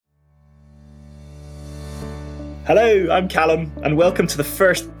Hello, I'm Callum, and welcome to the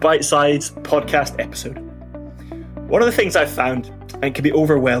first bite-sized podcast episode. One of the things I've found, and can be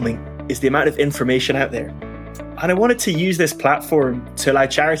overwhelming, is the amount of information out there. And I wanted to use this platform to allow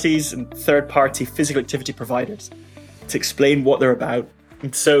charities and third-party physical activity providers to explain what they're about.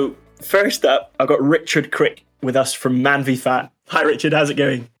 And so, first up, I've got Richard Crick with us from Man v Fat. Hi Richard, how's it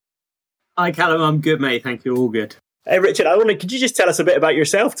going? Hi Callum, I'm good mate, thank you, all good. Hey Richard, could you just tell us a bit about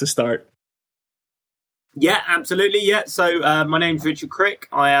yourself to start? Yeah, absolutely, yeah. So my name's Richard Crick.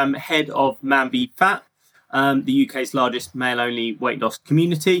 I am head of Man v Fat, the UK's largest male-only weight loss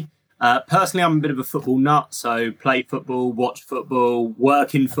community. Personally, I'm a bit of a football nut, so play football, watch football,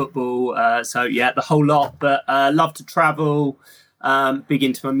 work in football. So yeah, the whole lot, but love to travel, big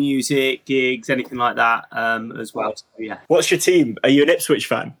into my music, gigs, anything like that as well. So, yeah. What's your team? Are you an Ipswich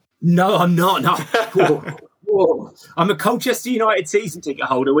fan? No, I'm not. No. Whoa. I'm a Colchester United season ticket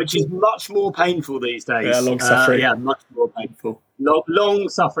holder, which is much more painful these days. Yeah, long suffering. Much more painful. Long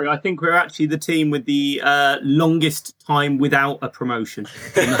suffering. I think we're actually the team with the longest time without a promotion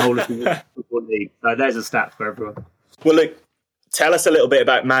in the whole of the Football League. So there's a stat for everyone. Well, look, tell us a little bit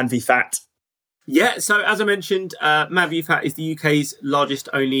about Man v Fat. Yeah, so as I mentioned, Man v Fat is the UK's largest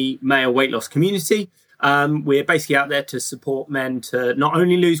only male weight loss community. We're basically out there to support men to not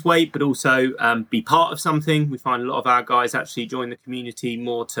only lose weight, but also be part of something. We find a lot of our guys actually join the community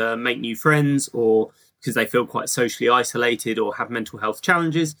more to make new friends or because they feel quite socially isolated or have mental health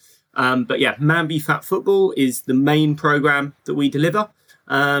challenges. But yeah, Man v Fat Football is the main program that we deliver.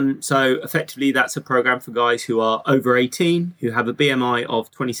 So effectively, that's a program for guys who are over 18, who have a BMI of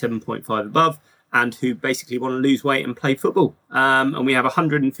 27.5 above, and who basically want to lose weight and play football. And we have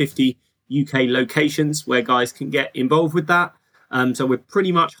 150 UK locations where guys can get involved with that. So we're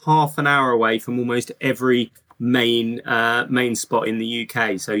pretty much half an hour away from almost every main spot in the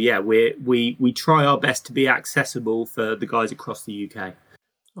UK. So yeah, we try our best to be accessible for the guys across the UK.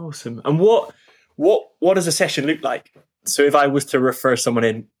 Awesome. And what does a session look like? So if I was to refer someone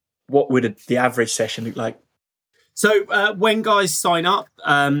in, what would the average session look like? So when guys sign up,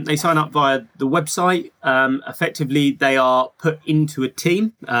 they sign up via the website. Effectively, they are put into a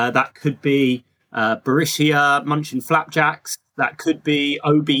team. That could be Borussia Munchen Flapjacks. That could be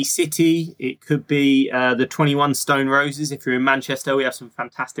OB City. It could be the 21 Stone Roses. If you're in Manchester, we have some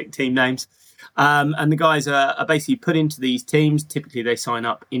fantastic team names. And the guys are basically put into these teams. Typically, they sign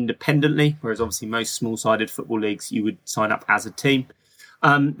up independently, whereas obviously most small-sided football leagues, you would sign up as a team.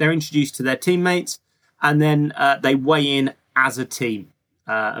 They're introduced to their teammates. And then they weigh in as a team.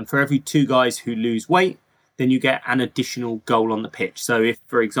 And for every two guys who lose weight, then you get an additional goal on the pitch. So if,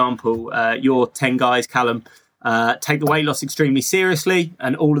 for example, your 10 guys, Callum, take the weight loss extremely seriously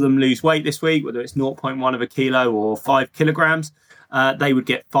and all of them lose weight this week, whether it's 0.1 of a kilo or 5 kilograms, they would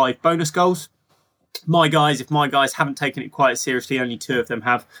get 5 bonus goals. If my guys haven't taken it quite as seriously, only 2 of them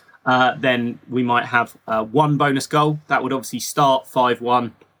have, then we might have 1 bonus goal. That would obviously start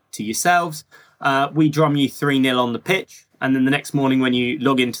 5-1 to yourselves. We drum you 3-0 on the pitch. And then the next morning when you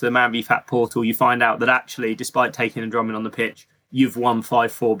log into the Man v Fat portal, you find out that actually, despite taking a drumming on the pitch, you've won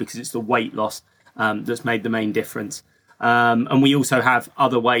 5-4 because it's the weight loss that's made the main difference. And we also have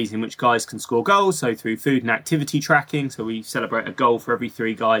other ways in which guys can score goals. So through food and activity tracking. So we celebrate a goal for every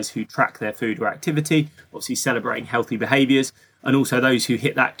 3 guys who track their food or activity, obviously celebrating healthy behaviours. And also those who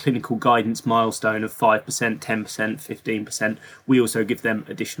hit that clinical guidance milestone of 5%, 10%, 15%, we also give them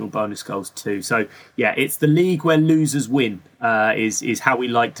additional bonus goals too. So yeah, it's the league where losers win, is how we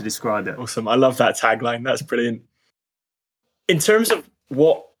like to describe it. Awesome. I love that tagline. That's brilliant. In terms of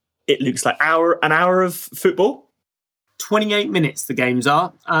what it looks like, an hour of football? 28 minutes the games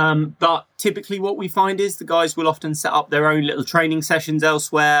are, but typically what we find is the guys will often set up their own little training sessions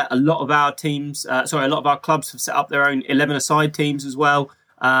elsewhere. A lot of our clubs have set up their own 11-a-side teams as well,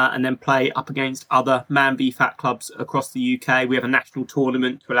 and then play up against other Man v Fat clubs across the UK. We have a national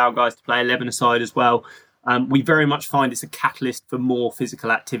tournament to allow guys to play 11-a-side as well. We very much find it's a catalyst for more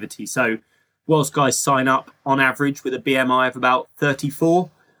physical activity. So whilst guys sign up on average with a BMI of about 34,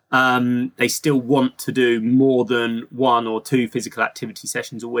 they still want to do more than 1 or 2 physical activity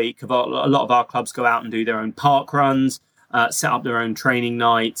sessions a week. A lot of our clubs go out and do their own park runs, set up their own training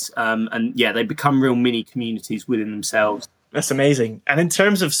nights, and yeah, they become real mini communities within themselves. That's amazing. And in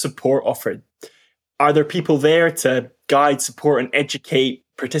terms of support offered, are there people there to guide, support and educate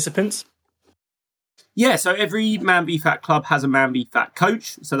participants? Yeah, so every Man v Fat club has a Man v Fat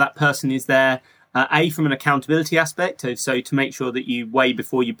coach. So that person is there from an accountability aspect, so to make sure that you weigh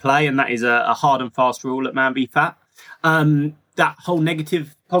before you play, and that is a hard and fast rule at Man v Fat. That whole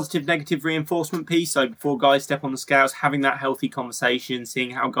positive, negative reinforcement piece, so before guys step on the scales, having that healthy conversation,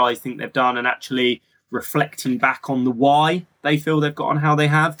 seeing how guys think they've done, and actually reflecting back on the why they feel they've got on how they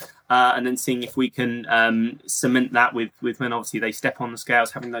have, and then seeing if we can cement that with when obviously they step on the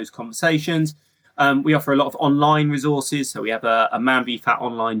scales, having those conversations. We offer a lot of online resources. So we have a Man v Fat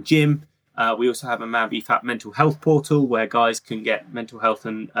online gym. We also have a Man v Fat mental health portal where guys can get mental health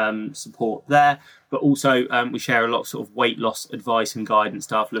and support there. But also we share a lot of sort of weight loss advice and guidance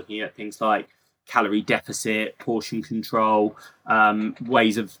stuff, looking at things like calorie deficit, portion control,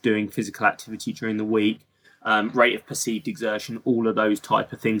 ways of doing physical activity during the week, rate of perceived exertion, all of those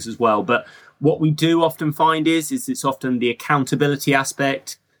type of things as well. But what we do often find is it's often the accountability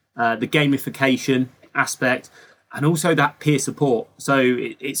aspect, the gamification aspect, and also that peer support. So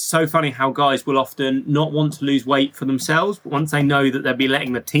it's so funny how guys will often not want to lose weight for themselves, but once they know that they'll be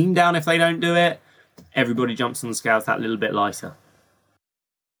letting the team down if they don't do it, everybody jumps on the scales that little bit lighter.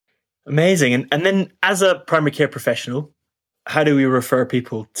 Amazing. And then as a primary care professional, how do we refer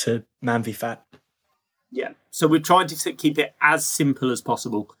people to Man v Fat? Yeah, so we're trying to keep it as simple as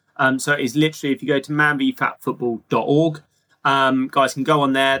possible. So it's literally, if you go to manvfatfootball.org, guys can go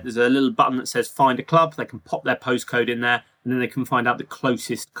on there. There's a little button that says find a club. They can pop their postcode in there and then they can find out the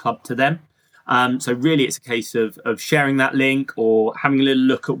closest club to them. So really it's a case of sharing that link or having a little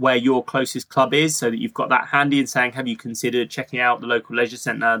look at where your closest club is so that you've got that handy and saying, have you considered checking out the local leisure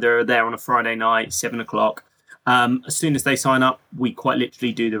centre? They're there on a Friday night, 7:00. As soon as they sign up, we quite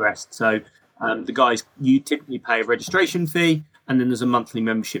literally do the rest. So the guys, you typically pay a registration fee and then there's a monthly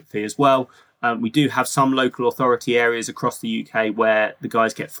membership fee as well. We do have some local authority areas across the UK where the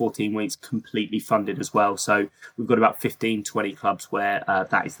guys get 14 weeks completely funded as well. So we've got about 15, 20 clubs where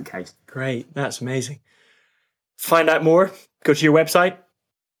that is the case. Great. That's amazing. Find out more, go to your website.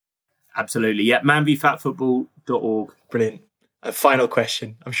 Absolutely. Yeah. manvfatfootball.org. Brilliant. A final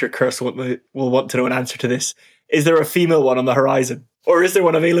question. I'm sure Kirst will want to know an answer to this. Is there a female one on the horizon or is there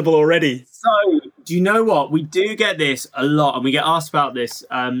one available already? So, do you know what? We do get this a lot and we get asked about this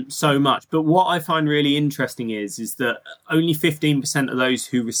so much. But what I find really interesting is that only 15% of those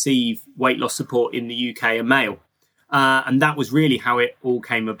who receive weight loss support in the UK are male. And that was really how it all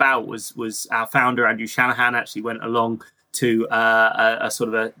came about was our founder, Andrew Shanahan, actually went along to a sort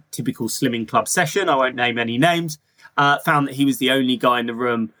of a typical slimming club session. I won't name any names. Found that he was the only guy in the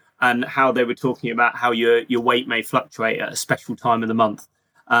room and how they were talking about how your weight may fluctuate at a special time of the month.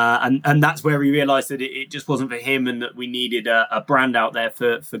 And that's where we realised that it just wasn't for him and that we needed a brand out there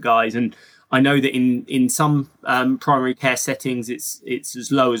for guys. And I know that in some primary care settings, it's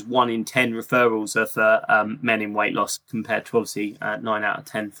as low as 1 in 10 referrals are for men in weight loss compared to obviously 9 out of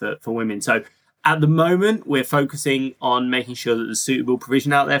 10 for women. So at the moment, we're focusing on making sure that there's suitable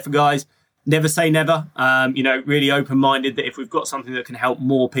provision out there for guys. Never say never, really open-minded that if we've got something that can help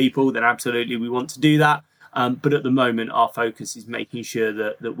more people, then absolutely we want to do that. But at the moment, our focus is making sure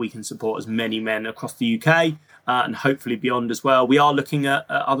that we can support as many men across the UK and hopefully beyond as well. We are looking at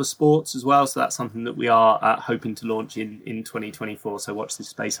other sports as well. So that's something that we are hoping to launch in 2024. So watch this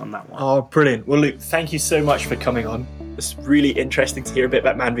space on that one. Oh, brilliant. Well, Luke, thank you so much for coming on. It's really interesting to hear a bit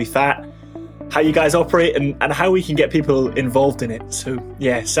about Man v Fat, how you guys operate and how we can get people involved in it. So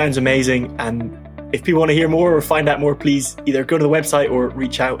yeah, sounds amazing. And if people want to hear more or find out more, please either go to the website or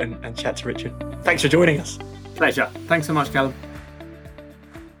reach out and chat to Richard. Thanks for joining us. Pleasure. Thanks so much, Callum.